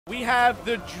We have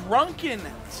the Drunken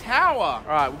Tower. All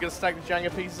right, we're gonna stack the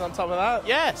Jenga pieces on top of that.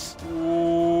 Yes.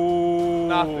 Ooh.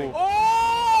 Nothing.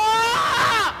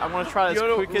 Oh! I want to try this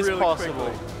as quick as possible.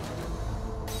 Quickly.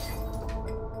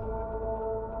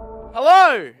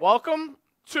 Hello, welcome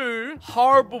to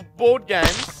Horrible Board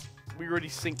Games. We already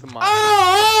synced the mic.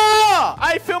 Oh!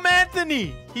 Hey, Film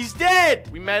Anthony, he's dead.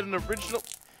 We made an original.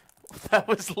 That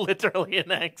was literally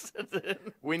an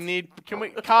accident. We need. Can we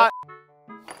cut?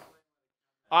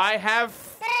 I have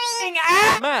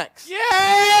Max.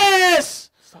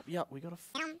 Yes! Stop! Yeah, we got a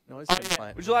noise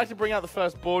playing. Would you like to bring out the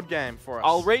first board game for us?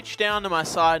 I'll reach down to my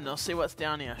side and I'll see what's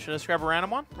down here. Should I just grab a random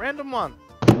one? Random one.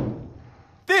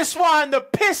 This one, the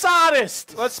Piss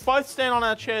Artist. Let's both stand on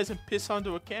our chairs and piss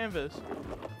onto a canvas.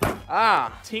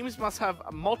 Ah, teams must have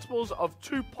multiples of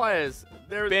 2 players.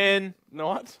 There is Ben.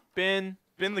 What? Ben.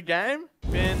 Ben the game?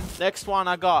 Ben. Next one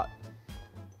I got.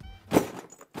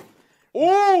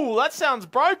 Ooh, that sounds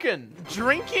broken.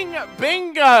 Drinking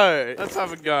bingo. Let's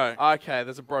have a go. Okay,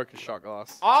 there's a broken shot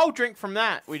glass. I'll drink from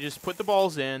that. We just put the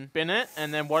balls in, bin it,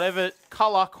 and then whatever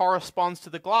color corresponds to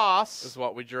the glass is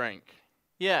what we drink.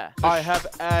 Yeah. I have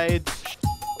a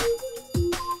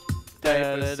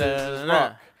paper, scissors,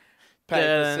 rock.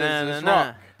 Paper, scissors,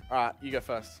 rock. All right, you go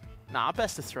first. Nah,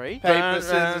 best of 3. Paper,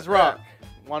 scissors, rock.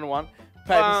 1-1.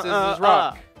 Paper, scissors,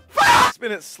 rock.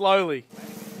 Spin it slowly.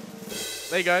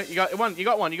 There you go. You got one. You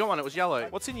got one. You got one. It was yellow.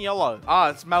 What's in yellow?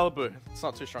 Ah, it's Malibu. It's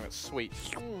not too strong. It's sweet.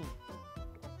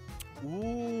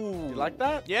 Ooh. You like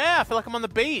that? Yeah, I feel like I'm on the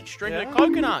beach drinking a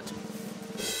coconut.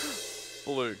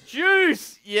 Blue.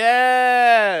 Juice!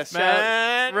 Yes!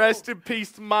 Man. Rest in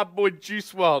peace to my boy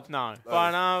Juice WRLD. No.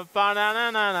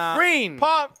 Ba-na-na-na-na. Green!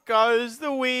 Pop goes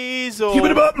the weasel. Give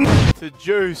it up! To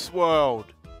Juice WRLD.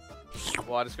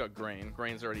 Well, I just got green.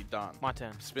 Green's already done. My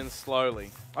turn. Spin slowly.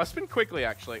 I spin quickly,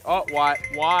 actually. Oh, white.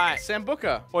 White.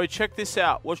 Sambuca. Boy, check this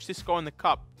out. Watch this go in the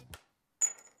cup.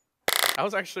 That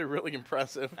was actually really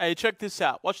impressive. Hey, check this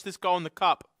out. Watch this go in the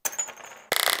cup.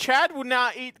 Chad will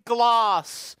now eat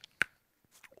glass.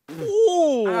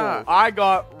 Ooh. I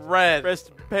got red. Rest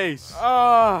in peace.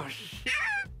 Oh, shit.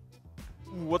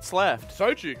 What's left?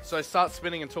 Soju. So start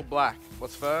spinning until black.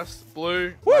 What's first?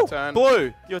 Blue. Woo. My turn.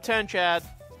 Blue. Your turn, Chad.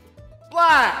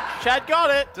 Black. Chad got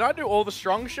it. Did I do all the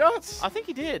strong shots? I think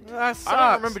he did. That sucks.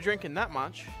 I don't remember drinking that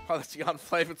much. Oh, that's the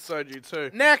unflavored soju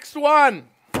too. Next one.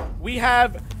 We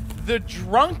have the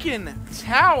Drunken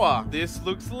Tower. This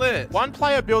looks lit. One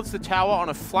player builds the tower on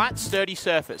a flat, sturdy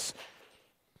surface.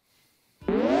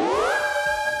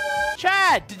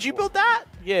 Chad, did you build that?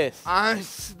 Yes. I'm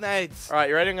snakes. All right,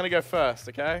 you ready? I'm going to go first,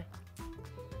 okay?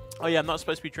 Oh, yeah, I'm not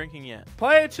supposed to be drinking yet.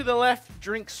 Player to the left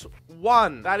drinks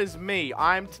 1. That is me.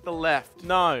 I'm to the left.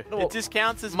 No, No, it just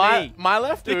counts as My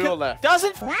left or Because your left?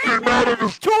 Doesn't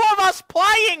There's 2 of us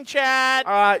playing, Chad.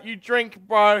 All right, you drink,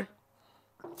 bro.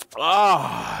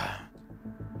 Ah.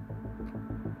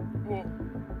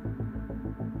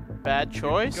 Bad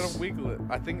choice. You gotta wiggle it.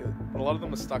 I think a lot of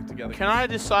them are stuck together. Can I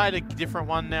decide a different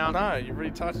one now? No, you already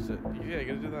touched it. Yeah, you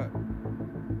gotta do that.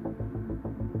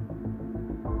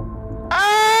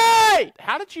 Hey!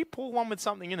 How did you pull one with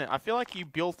something in it? I feel like you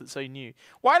built it so you knew.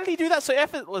 Why did he do that so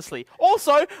effortlessly?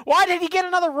 Also, why did he get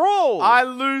another rule? I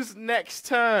lose next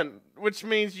turn, which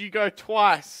means you go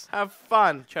twice. Have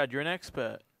fun. Chad, you're an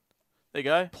expert. There you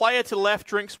go. Player to left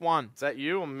drinks 1. Is that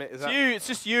you or me? Is that You. It's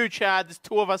just you, Chad. There's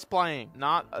 2 of us playing.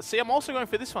 Nah. See, I'm also going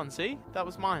for this one. See? That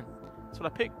was mine. That's what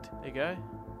I picked. There you go.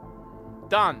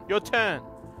 Done. Your turn.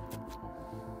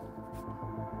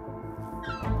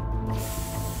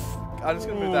 I'm just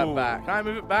gonna move that back. Can I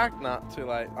move it back? Nah, too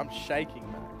late. I'm shaking,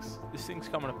 Max. This thing's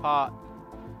coming apart.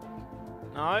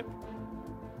 No.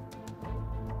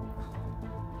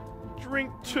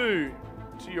 Drink 2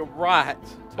 to your right.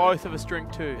 Both of us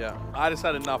drink 2. Yeah. I just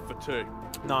had enough for 2.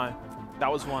 No.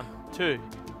 That was 1. 2.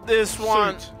 This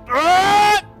one.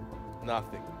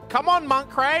 Nothing. Come on,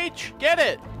 Monk Rage. Get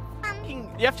it.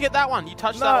 You have to get that one. You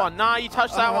touched that one. Nah, you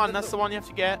touched that one. That's the one you have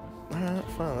to get.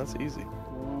 Fine, that's easy.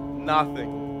 Nothing.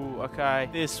 Ooh, okay.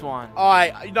 This one.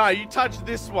 No, you touched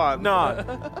this one. No.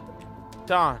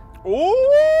 Done.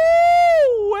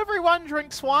 Ooh, everyone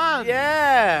drinks 1.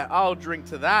 Yeah, I'll drink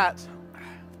to that.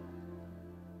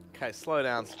 Okay, slow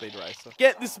down, Speed Racer.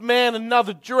 Get this man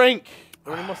another drink.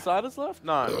 Are there any more ciders left?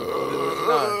 No.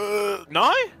 No.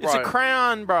 No? It's Bro. a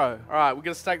crown, bro. All right, we're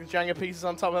going to stack the Jenga pieces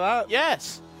on top of that?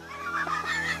 Yes.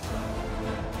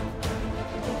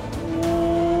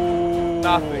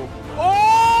 Nothing.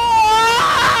 Oh!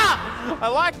 I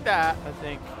like that, I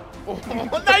think. Oh,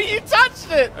 no, you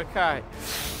touched it. Okay.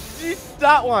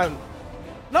 That one.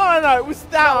 No, it was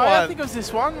that one. I think it was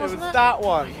this one, wasn't it? It was that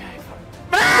one. Okay.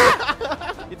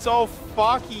 It's all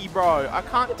fucky, bro. I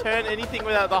can't turn anything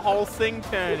without the whole thing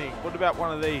turning. What about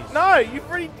one of these? No, you've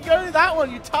already go to that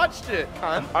one. You touched it,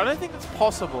 cunt. I don't think it's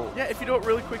possible. Yeah, if you do it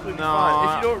really quickly, No. fine.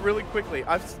 If you do it really quickly,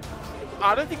 I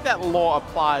don't think that law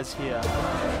applies here.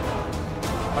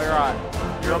 All right.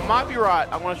 You might be right.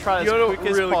 I want to try this as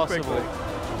quick as possible.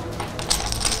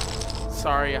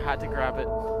 Sorry, I had to grab it.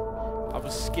 I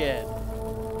was scared.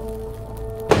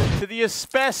 To the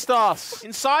asbestos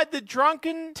inside the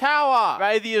drunken tower.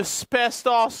 May the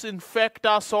asbestos infect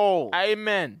us all.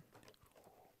 Amen.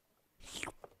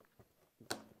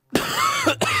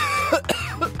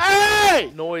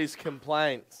 Hey! Noise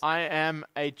complaints. I am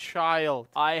a child.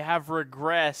 I have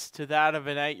regressed to that of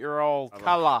an 8-year-old.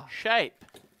 Color, shape,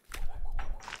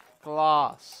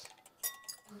 glass.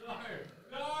 No.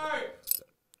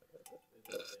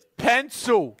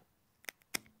 Pencil.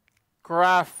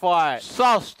 Graphite.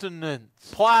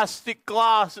 Sustenance. Plastic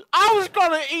glasses. I was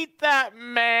gonna eat that,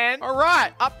 man.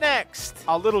 Alright, up next.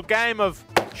 A little game of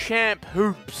champ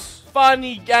hoops.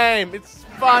 Funny game. It's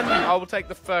funny. I will take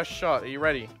the first shot. Are you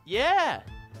ready? Yeah.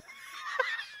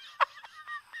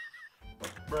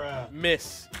 Bruh.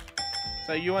 Miss.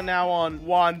 So you are now on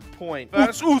 1 point.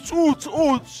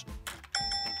 Oots.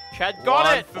 Chad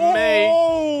got it. For me.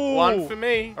 Oh. 1 for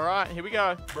me. Alright, here we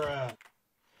go. Bruh.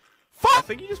 Fuck! I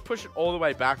think you just push it all the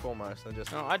way back almost and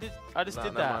just. No, I just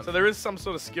did that. So there is some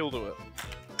sort of skill to it.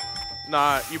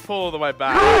 No, you pull all the way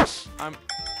back.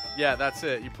 Yeah, that's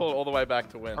it. You pull it all the way back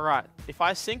to win. Alright, if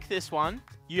I sink this one,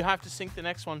 you have to sink the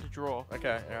next one to draw.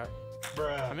 Okay, alright.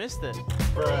 Bruh. I missed it.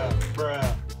 Bruh.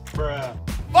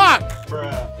 Fuck!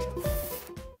 Bruh.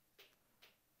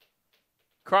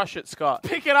 Crush it, Scott.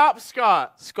 Pick it up,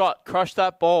 Scott. Scott, crush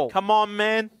that ball. Come on,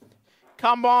 man.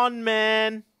 Come on,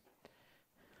 man.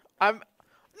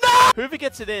 No! Whoever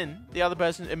gets it in, the other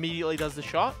person immediately does the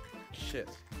shot. Shit.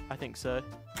 I think so.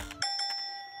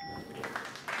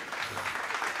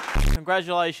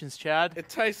 Congratulations, Chad. It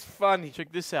tastes funny.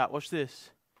 Check this out. Watch this.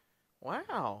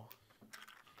 Wow.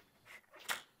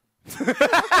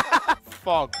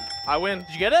 Fog. I win. Did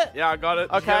you get it? Yeah, I got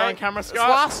it. Did Okay. you get it on camera,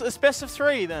 Scott? It's best of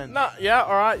 3 then. No, yeah,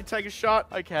 alright. You take a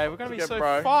shot. Okay, we're going to be so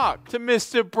bro. fucked. To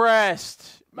Mr.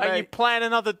 Breast. May you Mate. plant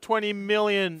another 20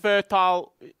 million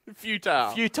futile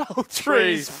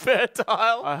trees.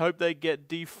 Fertile. I hope they get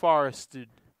deforested.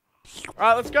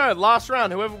 Alright, let's go. Last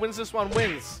round. Whoever wins this one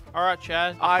wins. All right,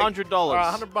 Chad. $100.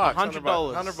 Alright, $100.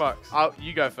 $100. $100.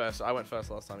 You go first. I went first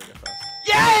last time. You go first.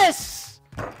 Yes!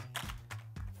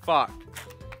 Fuck.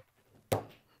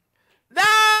 No!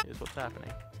 Here's what's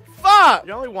happening. Fuck!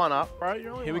 You're only one up, bro.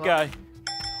 You're only Here we one go. up.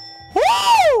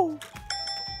 Woo!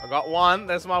 I got one.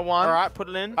 There's my one. All right, put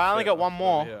it in. I only got one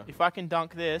more. Yeah. If I can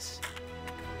dunk this.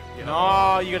 Yeah.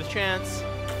 No, you got a chance.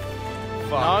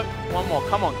 Fuck. No, one more.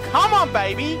 Come on. Come on,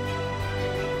 baby.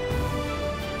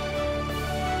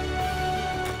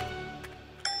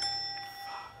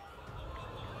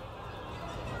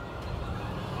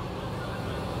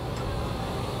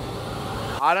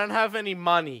 I don't have any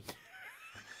money.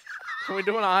 Can we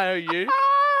do an IOU?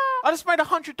 I just made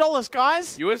 $100,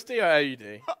 guys. USD or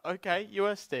AUD? Okay,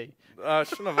 USD.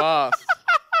 Shouldn't have asked.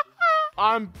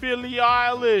 I'm Billie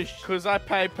Eilish. Because I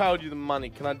PayPal'd you the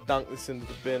money. Can I dunk this into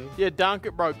the bin? Yeah, dunk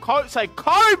it, bro. Say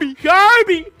Kobe.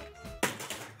 Kobe!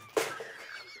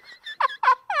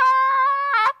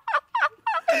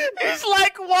 He's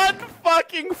like 1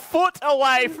 fucking foot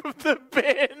away from the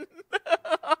bin.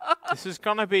 This is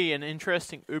gonna be an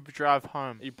interesting Uber drive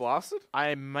home. Are you blasted?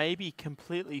 I may be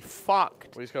completely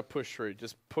fucked. We just gotta push through.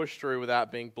 Just push through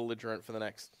without being belligerent for the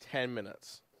next 10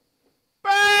 minutes.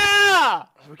 Ah!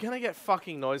 We're gonna get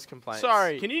fucking noise complaints.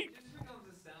 Sorry. Can you...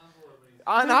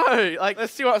 I know. Like,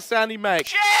 let's see what sound he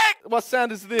makes. Check! What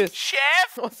sound is this? Chef!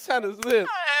 What sound is this?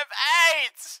 I have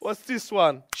AIDS! What's this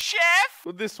one? Chef!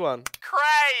 What's this one?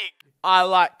 Craig! I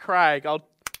like Craig.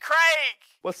 Craig!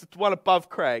 What's the one above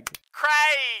Craig?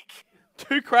 Craig!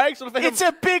 2 Craigs? What if It's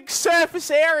a big surface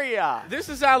area! This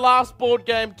is our last board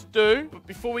game to do, but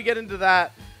before we get into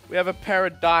that, we have a pair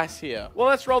of dice here. Well,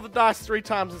 let's roll the dice 3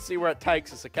 times and see where it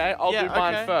takes us, okay? I'll do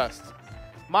mine first.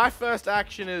 My first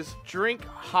action is drink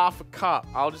half a cup.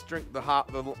 I'll just drink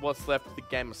what's left of the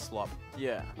game of slop.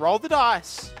 Yeah. Roll the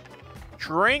dice.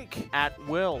 Drink at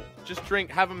will. Just drink,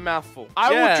 have a mouthful.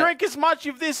 I will drink as much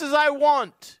of this as I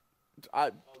want.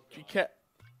 You can't.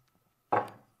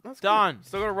 That's Done. Good.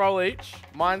 Still gotta roll each.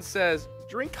 Mine says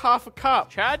drink half a cup.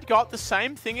 Chad got the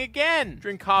same thing again.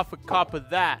 Drink half a cup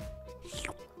of that.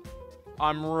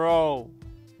 I'm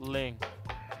rolling.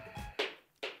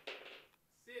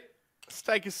 Let's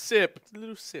take a sip. A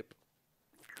little sip.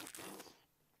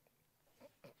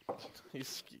 You're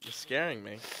scaring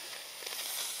me.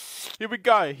 Here we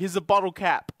go. Here's a bottle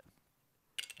cap.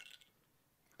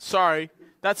 Sorry,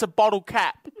 that's a bottle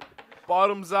cap.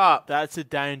 Bottoms up. That's a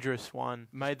dangerous one.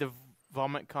 May the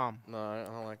vomit come. No, I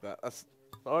don't like that. That's...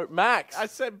 Oh, Max, I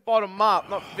said bottom up,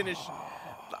 not finish.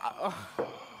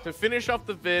 To finish off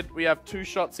the vid, we have 2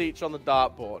 shots each on the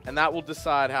dartboard, and that will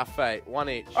decide our fate. 1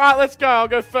 each. All right, let's go. I'll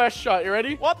go first shot. You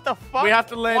ready? What the fuck? We have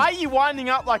to land. Why are you winding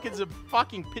up like it's a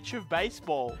fucking pitch of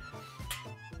baseball?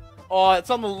 Oh, it's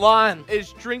on the line.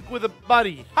 It's drink with a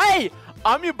buddy. Hey,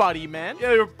 I'm your buddy, man.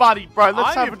 Yeah, you're a buddy, bro. Let's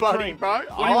I'm have your a buddy, drink, bro. What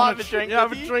do you I'll want have a drink you with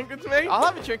have you. a drink with me? I'll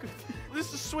have a drink with you. This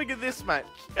is a swig of this, mate.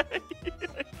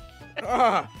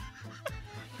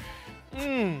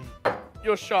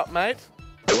 Your shot, mate.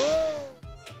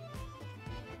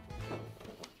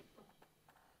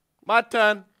 My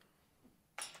turn.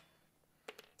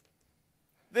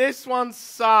 This one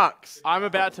sucks. I'm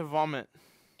about to vomit.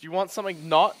 Do you want something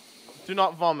not? Do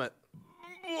not vomit.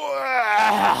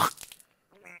 Are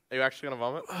you actually going to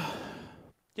vomit?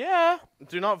 Yeah.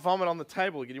 Do not vomit on the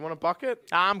table. Do you want a bucket?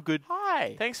 I'm good.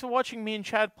 Hi. Thanks for watching me and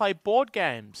Chad play board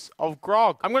games of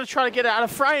grog. I'm going to try to get it out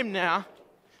of frame now.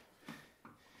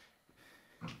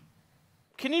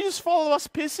 Can you just follow us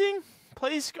pissing?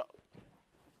 Please go.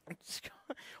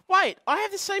 Wait, I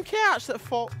have the same couch that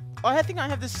fall. I think I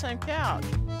have the same couch.